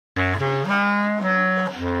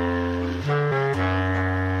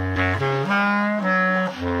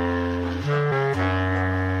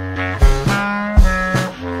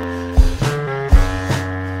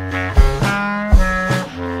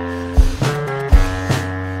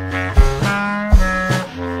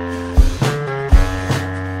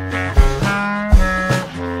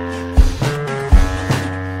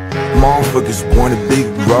Motherfuckers want a big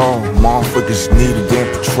role, motherfuckers need a damn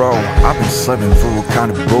patrol. I've been slaving for a kind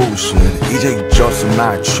of bullshit. EJ just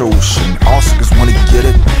not chosen. All suckers wanna get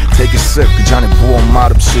it, take a sip, cause Johnny Boy I'm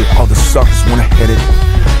out of shit. All the suckers wanna hit it.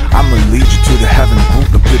 I'ma lead you to the heaven,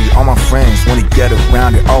 boot the pity. All my friends wanna get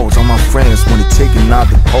around it. Always all my friends wanna take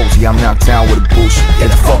another pose. Yeah, I'm out town with a bullshit. Get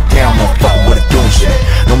the fuck down, motherfucker, with a doing shit.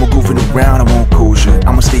 No more goofing around, I won't cool shit.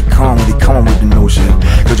 I'ma stay calm when they come with the no shit.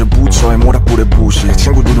 Cause your boots are more than that bullshit.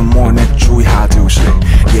 친구들은 more than 주위 하도 shit.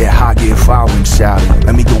 Yeah, hot, get following shouting.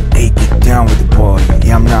 Let me go 8, get down with the party.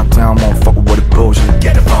 Yeah, I'm not down, motherfucker, with the bullshit.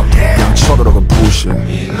 Get the fuck down. Yeah, I'm 쳐들어가 bullshit.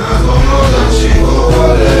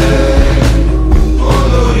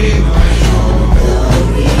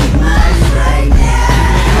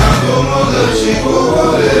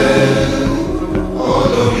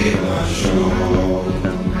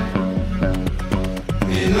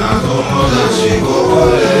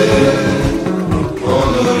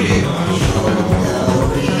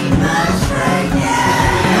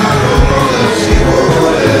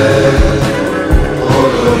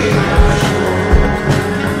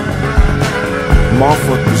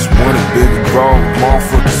 Motherfuckers want a bigger role,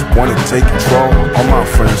 motherfuckers wanna take control. All my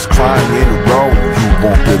friends crying in a row, you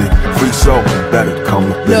won't get it. Free soul, better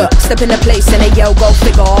come up. Look, step in the place and they yell, go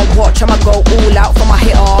figure. Watch, I'ma go all out for my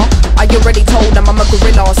hitter. I already told them I'm a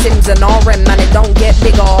gorilla. Simz and RM, man, it don't get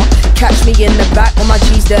bigger. Catch me in the back when my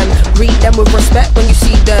G's them. Greet them with respect when you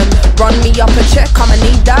see them. Run me up a check, I'ma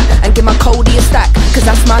need that. And give my Cody a stack, cause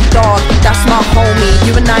that's my dog, that's my homie.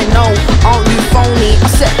 You and I know, aren't you phony? I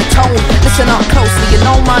set the tone, listen up closely. You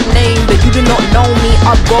know my name, but you do not know me.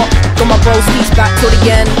 I've got my bros speech back till the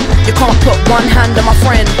end. You can't put one hand on my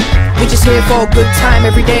friend. We just here for a good time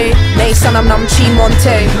every day. 내 사람 남치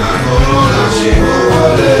monte.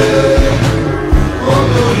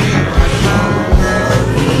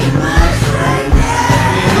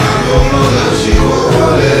 Domodachi,